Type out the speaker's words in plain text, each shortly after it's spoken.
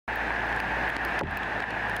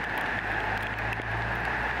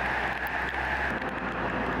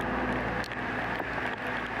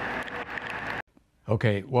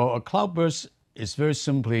Okay, well, a cloudburst is very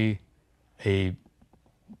simply a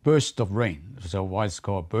burst of rain. So why it's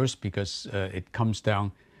called a burst? Because it comes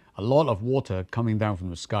down, a lot of water coming down from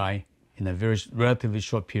the sky in a very relatively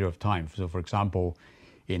short period of time. So for example,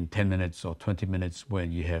 in 10 minutes or 20 minutes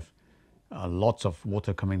when you have lots of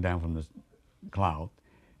water coming down from the cloud.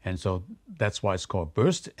 And so that's why it's called a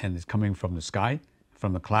burst, and it's coming from the sky,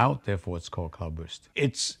 from the cloud, therefore it's called cloudburst.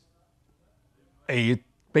 It's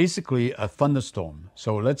basically a thunderstorm.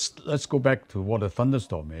 So let's go back to what a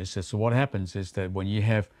thunderstorm is. So what happens is that when you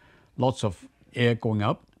have lots of air going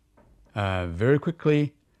up very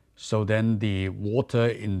quickly, so then the water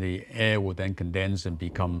in the air will then condense and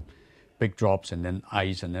become big drops and then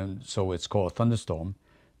ice, and then so it's called a thunderstorm.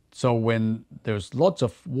 So when there's lots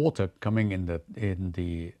of water coming in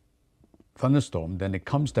the thunderstorm, then it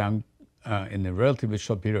comes down in a relatively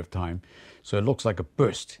short period of time, so it looks like a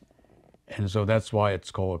burst. And so that's why it's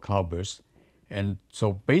called a cloudburst. And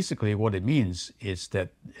so basically what it means is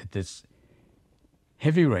that it is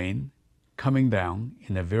heavy rain coming down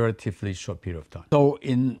in a relatively short period of time. So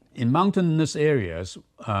in mountainous areas,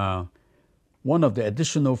 one of the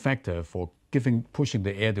additional factors for pushing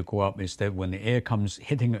the air to go up is that when the air comes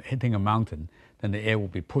hitting a mountain, then the air will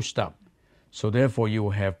be pushed up. So therefore you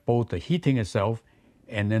will have both the heating itself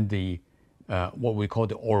and then the what we call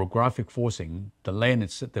the orographic forcing,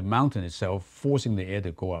 the mountain itself forcing the air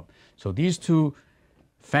to go up. So these two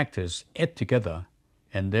factors add together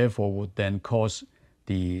and therefore would then cause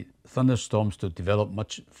the thunderstorms to develop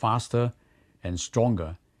much faster and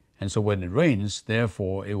stronger. And so when it rains,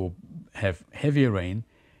 therefore it will have heavier rain.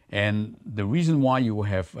 And the reason why you will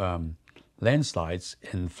have landslides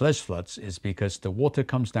and flash floods is because the water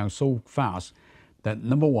comes down so fast that,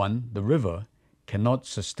 number one, the river cannot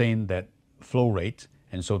sustain that flow rate,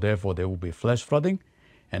 and so therefore there will be flash flooding.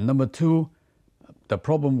 And number two, the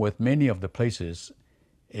problem with many of the places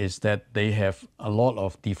is that they have a lot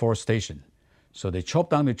of deforestation. So they chop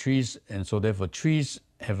down the trees, and so therefore trees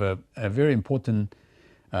have a very important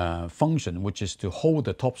function, which is to hold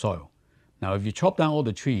the topsoil. Now if you chop down all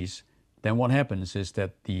the trees, then what happens is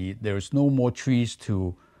that there is no more trees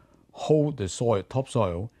to hold the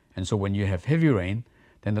topsoil, and so when you have heavy rain,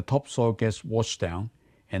 then the topsoil gets washed down,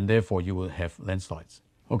 and therefore you will have landslides.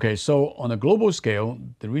 Okay, so on a global scale,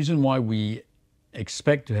 the reason why we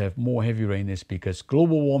expect to have more heavy rain is because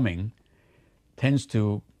global warming tends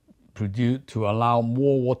to allow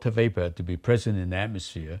more water vapor to be present in the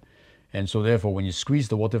atmosphere, and so therefore when you squeeze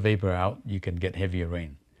the water vapor out, you can get heavier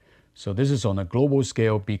rain. So this is on a global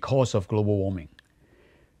scale because of global warming.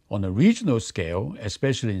 On a regional scale,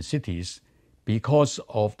 especially in cities, because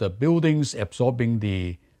of the buildings absorbing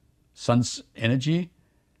the sun's energy,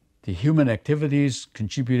 the human activities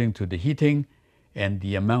contributing to the heating, and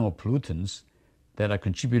the amount of pollutants that are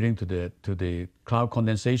contributing to the cloud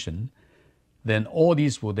condensation, then all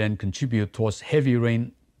these will then contribute towards heavy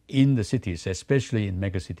rain in the cities, especially in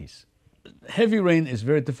megacities. Heavy rain is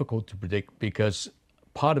very difficult to predict because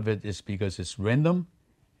part of it is because it's random,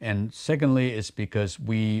 and secondly it's because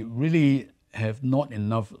we really have not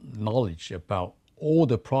enough knowledge about all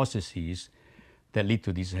the processes that lead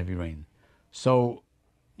to this heavy rain. So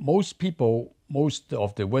most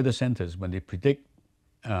of the weather centers, when they predict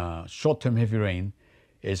short-term heavy rain,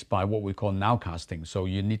 is by what we call nowcasting. So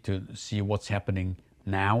you need to see what's happening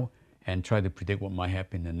now and try to predict what might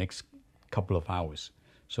happen in the next couple of hours.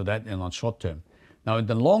 So that in on short term. Now in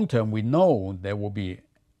the long term, we know there will be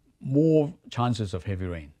more chances of heavy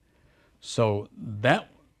rain. So that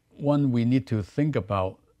one we need to think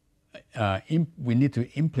about, we need to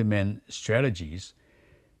implement strategies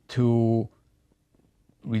to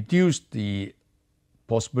reduce the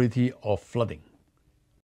possibility of flooding.